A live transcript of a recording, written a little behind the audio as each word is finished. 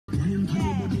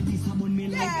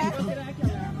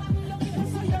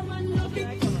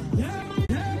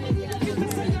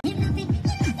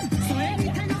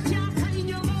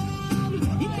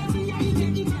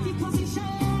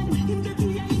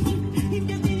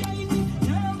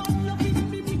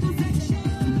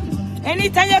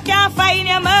Anytime you can't find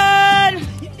your man.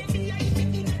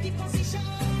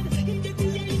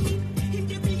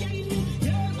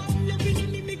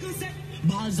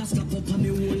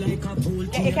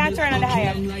 Yeah, you can't turn on the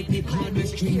higher.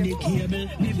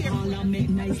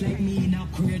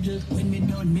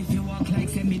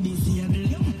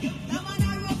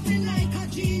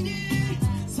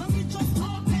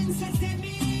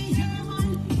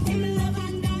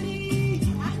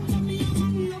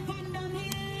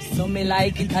 So me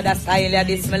like it at the style, yeah,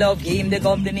 this me love game, the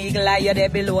golden eagle eye, you there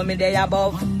below me, there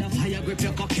above.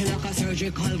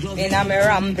 In a me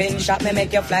ramping shot, me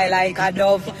make you fly like a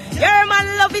dove. Your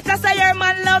man love it, I say your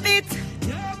man love it.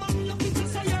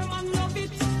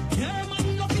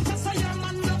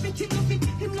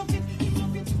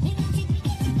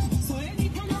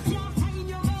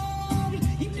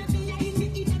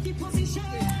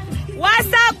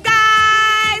 What's up,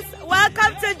 guys?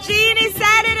 Welcome to Genie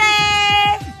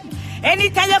Saturday.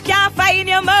 Anytime you can't find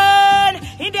your man,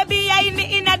 him the behind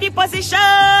me in a deep position.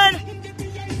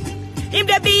 Him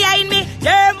the behind me,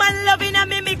 your man loving a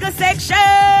mimical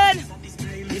section.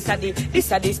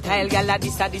 This a the style, gala.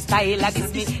 This a the style,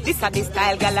 this me. This a the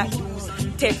style, gala.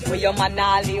 Take for your man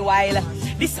all the while.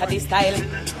 This a the style.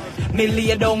 Me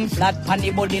lay down flat pan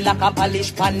the body like a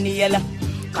polish pan nail.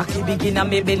 Cocky begin and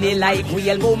me belly like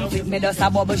whale. Boom flip me does a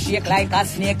bubble shake like a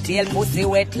snake tail. Pussy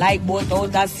wet like boat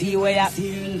out a sea where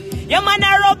your man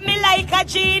a rub me like a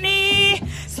genie.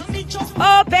 So me just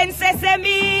open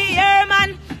sesame. Your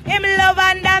man, him love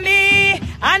under me.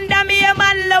 Under me, your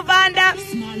man love under.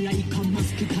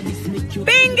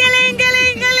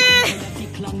 Bingy-lingy-lingy-ling.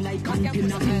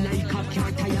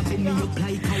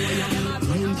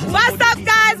 What's up,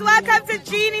 guys? Welcome to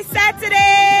Genie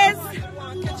Saturdays.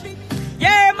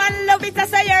 Your man love it, I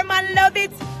say your man love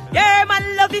it. Your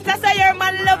man love it, I say your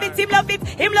man love it. Him love it,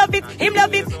 him love it, him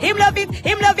love it, him love it,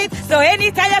 him love it. So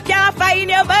anytime you can't find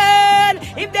your man,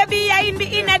 if they behind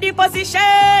me in a deep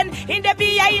position, in the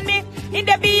behind me,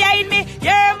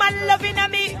 your man loving a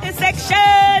me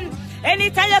section.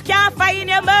 Anytime you can't find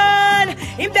your man,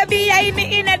 if they behind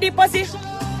me in a deep position,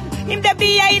 if they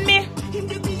behind me.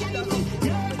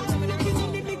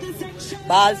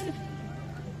 Buzz.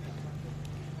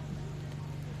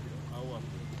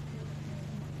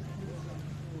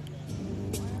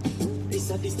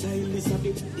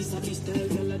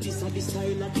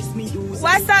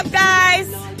 What's up, guys?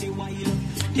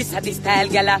 This a the style,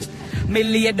 gala. Me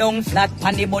lay down flat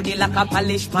pan the body like a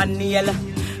polish pan nail.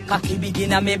 Cocky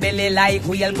begin and me belly like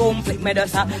whale. Boom flip me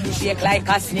does a shake like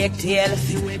a snake tail.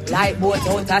 Like boat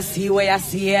out a sea where I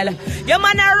sail. Your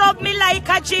man a rub me like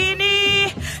a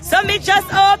genie. So me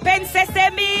just open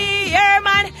sesame. Your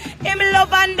man, him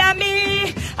love under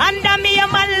me. Under me, your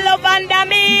man love under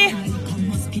me.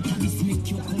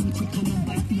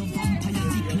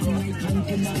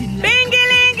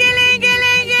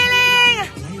 Bingy-lingy-lingy-lingy-ling.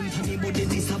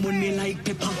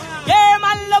 Your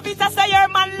man love it, I say your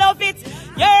man love it.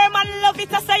 Your man love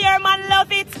it, I say your man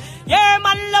love it. Your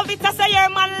man love it, I say your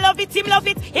man love it. Him love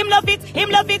it, him love it, him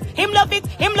love it, him love it,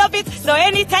 him love it. So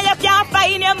anytime you can't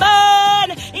find your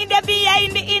man, in the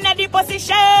behind me, in a deep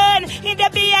position. In the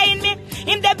behind me,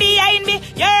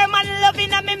 your man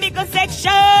loving a mimical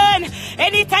section.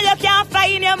 Anytime you can't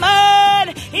find your man,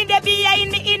 in the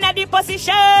behind me, in a deep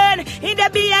position. In the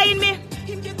behind me,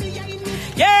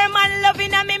 your man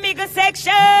loving a mimical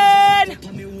section.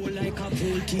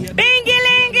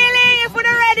 Bingy-lingy-ling, if we're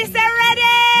ready, say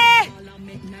ready.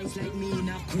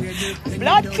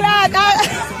 Blood clot.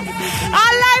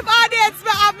 Our live audience,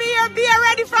 I'm here, be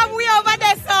ready from way over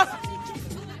there, so.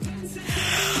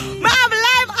 I have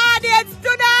live audience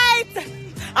tonight.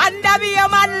 Under me, your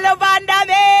man love under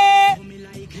me.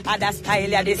 And the style,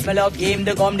 yeah, this me love game,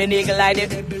 the gum, the niggle like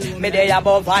it. Me there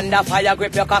above under fire,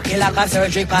 grip your cocky like a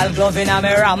surgical glove. In a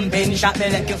me ramping shot, me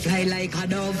let you fly like a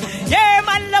dove. Your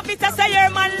man love it, I say your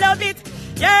man love it.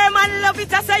 Your man love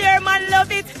it, I say your man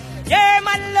love it. Your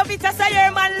man love it, I say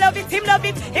your man love it. Him love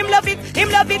it, him love it, him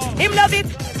love it, him love it.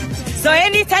 So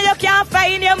anytime you can't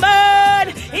find your man,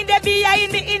 in the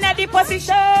behind me, in a deep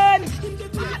position.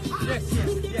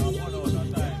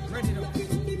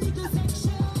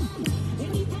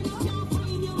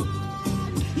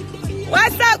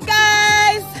 What's up,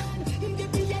 guys?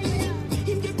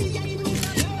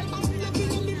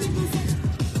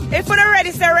 If you're not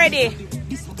ready, say ready.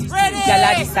 Ready.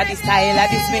 Gala, this is the style,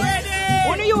 this me.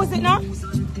 Wanna use it now?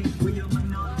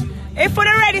 If you're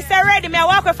ready, say ready. Me I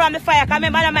walk away from the fire. Come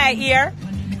in by my ear.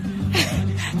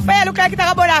 Fire look like it's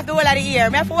a burn off the whole of the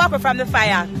ear. Me have to walk away from the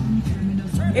fire.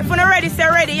 If you're ready, say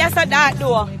ready. Yes, or that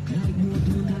door.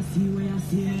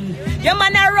 Your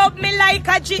man a rub me like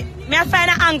a G. Me I find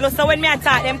an angle so when me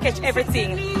attack them catch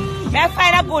everything. Me I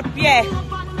find a good yeah.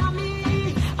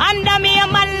 Under me, your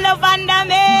man love under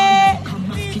me.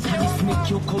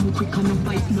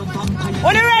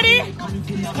 When you ready?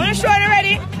 When you sure you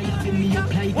ready?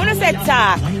 When you say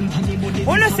talk?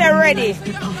 When you say ready?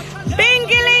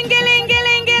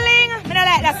 Bing-a-ling-a-ling-a-ling-a-ling. I don't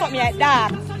like that something like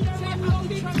that.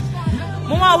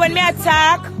 Mama, when me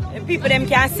attack, the people them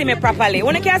can't see me properly.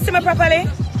 When you can't see me properly?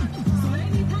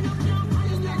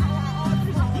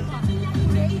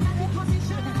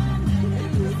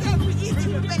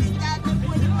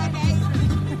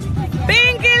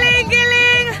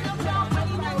 Bing-a-ling-a-ling.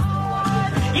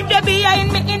 If they be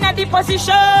in me in a deep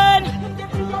position.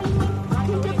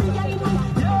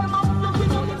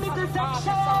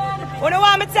 When you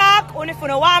want me talk, when you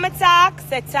don't want me talk,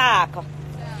 say talk.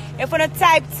 If you don't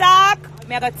type talk,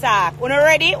 me go talk. When you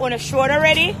ready, when you sure you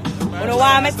ready, when you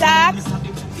want me talk.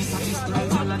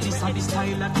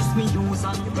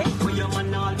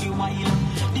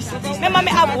 Remember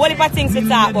me have a whole heap of things to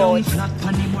talk about.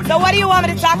 So what do you want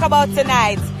me to talk about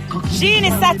tonight?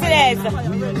 Genie Saturdays.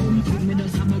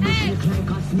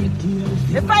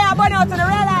 The fire burn out to the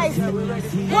realize.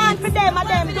 One for them and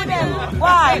them to them.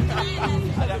 Why?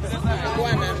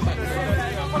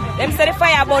 Them say the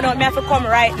fire burn out, me have to come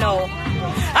right now.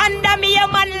 Under me, your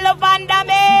man love under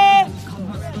me.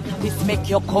 This make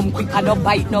you come quick and no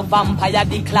bite no vampire.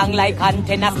 The clang like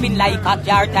antenna, spin like a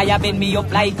car tire, bend me up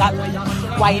like a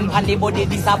wine on the body,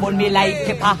 disable me like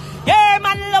pepper. Your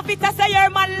man love it, I say your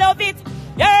man love it.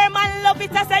 Your man love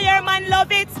it, I say your man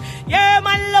love it. Your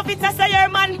man love it, I say your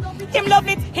man. Him love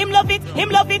it, him love it, him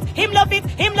love it, him love it,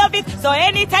 him love it. So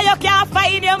anytime you can't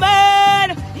find your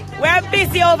man, we're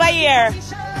busy over here.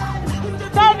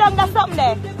 Turn down the something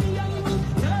there.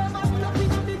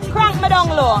 Crank me down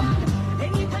low.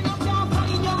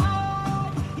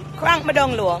 Crank me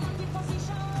down low.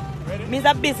 Me's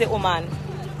a busy woman.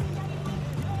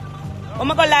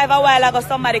 When I go live a while ago,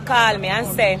 somebody called me and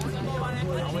say,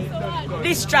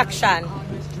 distraction.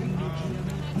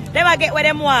 Never get what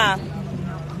them want.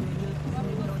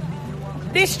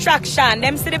 Distraction.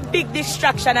 Them see the big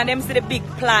distraction and them see the big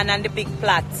plan and the big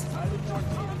plot.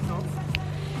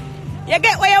 You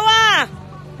get what you want.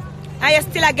 And you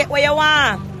still get what you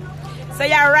want. So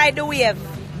you ride the wave.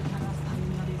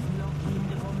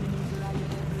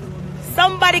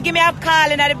 Somebody give me a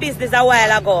call in the business a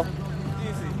while ago.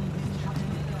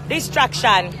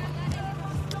 Distraction.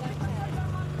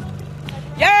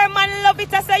 Your man love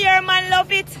it, I say your man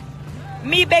love it.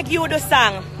 Me beg you the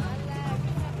song.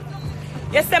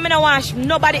 You say me no want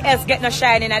nobody else get no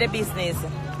shine in the business.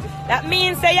 That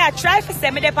means say yeah, try to say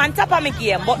me up on top of my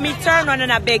game, but me turn on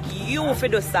and I beg you for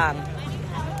the song.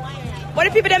 But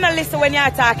the people them don't listen when you're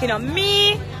talking.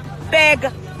 Me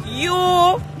beg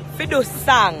you for the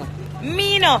song.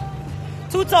 Me no.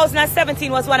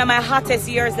 2017 was one of my hottest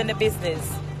years in the business.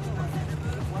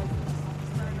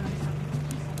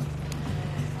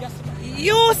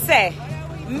 You say,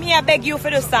 me I beg you for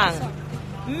the song.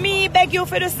 Me beg you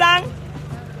for the song.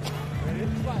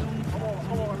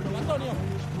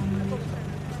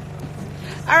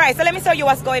 Alright, so let me tell you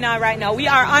what's going on right now. We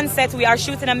are on set, we are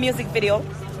shooting a music video.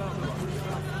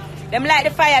 Them light the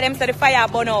fire, them say the fire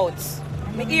burn out.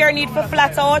 My ear need for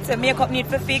flat out, my makeup need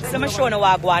for fix, so I'm showing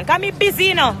what I want. Cause me busy,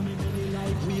 you know.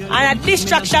 And a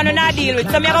distraction I not deal with,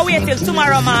 so I'm going to wait till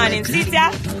tomorrow morning. See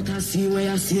ya?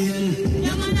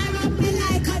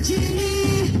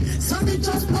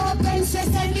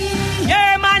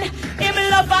 Yeah, man, him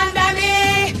love under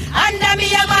me. Under me,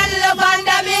 your man love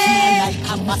under me. Like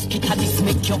a mosquito, this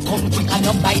make you come quick and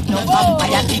no bite no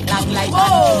vampire. It long like a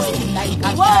like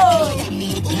a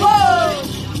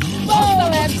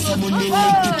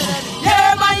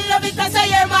your man love it, I say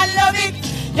your man love it.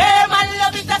 Your man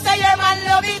love it, I say your man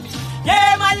love it.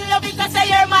 Your man love it, I say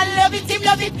your man love it. Him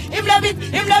love it, him love it,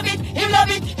 him love it, him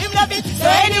love it, him love it. So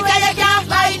anywhere you can't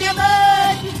find your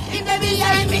man, in the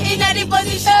behind me, in the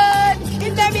position,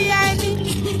 in the behind me.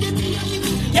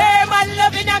 Your man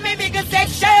love it, I'm a bigger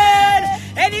section.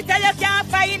 Anytime you can't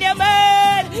find your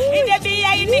man, in the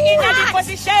behind me, in the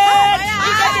position.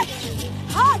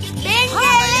 Ding, ding, ding.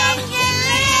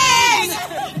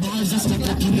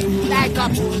 Like a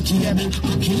boat.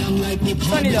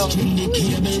 Turn it on.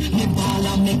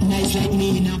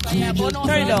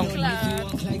 Turn it on.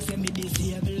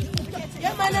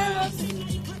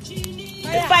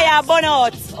 The fire burn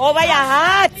out over your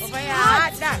heart. Over your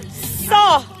heart. So,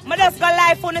 I just go live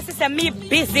live for the system. Me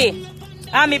busy.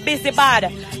 I'm busy bad.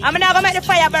 I'm not gonna make the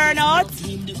fire burn out.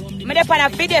 I'm there on a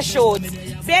video shoot.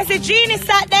 So you see Genie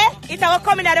sat there, it's gonna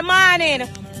come in the morning.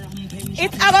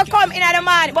 It's gonna come in the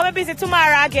morning. But I'm busy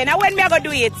tomorrow again. And when me gonna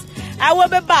do it, I will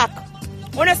be back.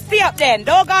 Wanna stay up then.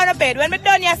 Don't go on to bed. When me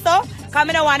done here so, come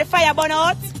in and want the fire burn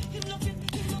out.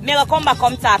 Me gonna come back,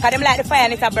 come talk. Cause them like the fire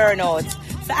and it's a burn out.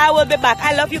 So I will be back.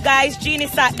 I love you guys. Genie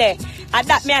sat there. And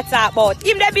that me I talk about.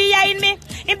 Him they behind me.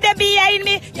 If they behind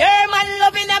me, your man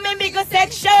loving a me big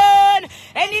section.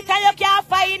 Anytime you can't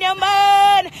find your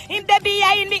man, if they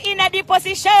behind me in a deep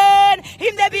position.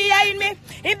 If they behind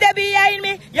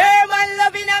me, your man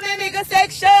loving a me big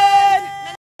section.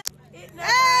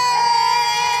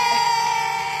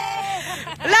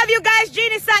 Love you guys,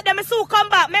 Genie sat them. So come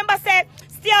back. Remember say,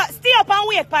 stay up and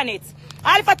wait on it.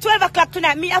 All for 12 o'clock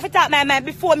tonight, me have to talk my mind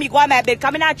before me go on my bed.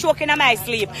 Because I'm not choking on my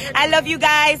sleep. I love you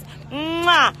guys.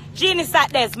 Mwah. Genie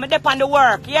sat there. Me dep on the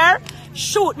work, yeah?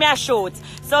 Shoot, me a shoot.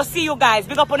 So see you guys.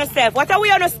 Big up on yourself. What are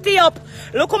we on to stay up?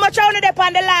 Look how much I want to dep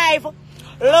on the live.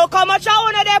 Look how much I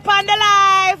want to dep on the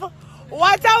live.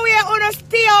 What are we on to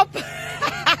stay up?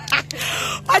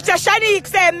 Watch a Shanique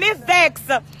say, me vex.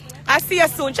 I see you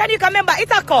soon. Shanique, remember,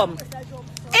 it a come.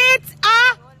 It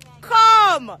a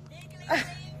come.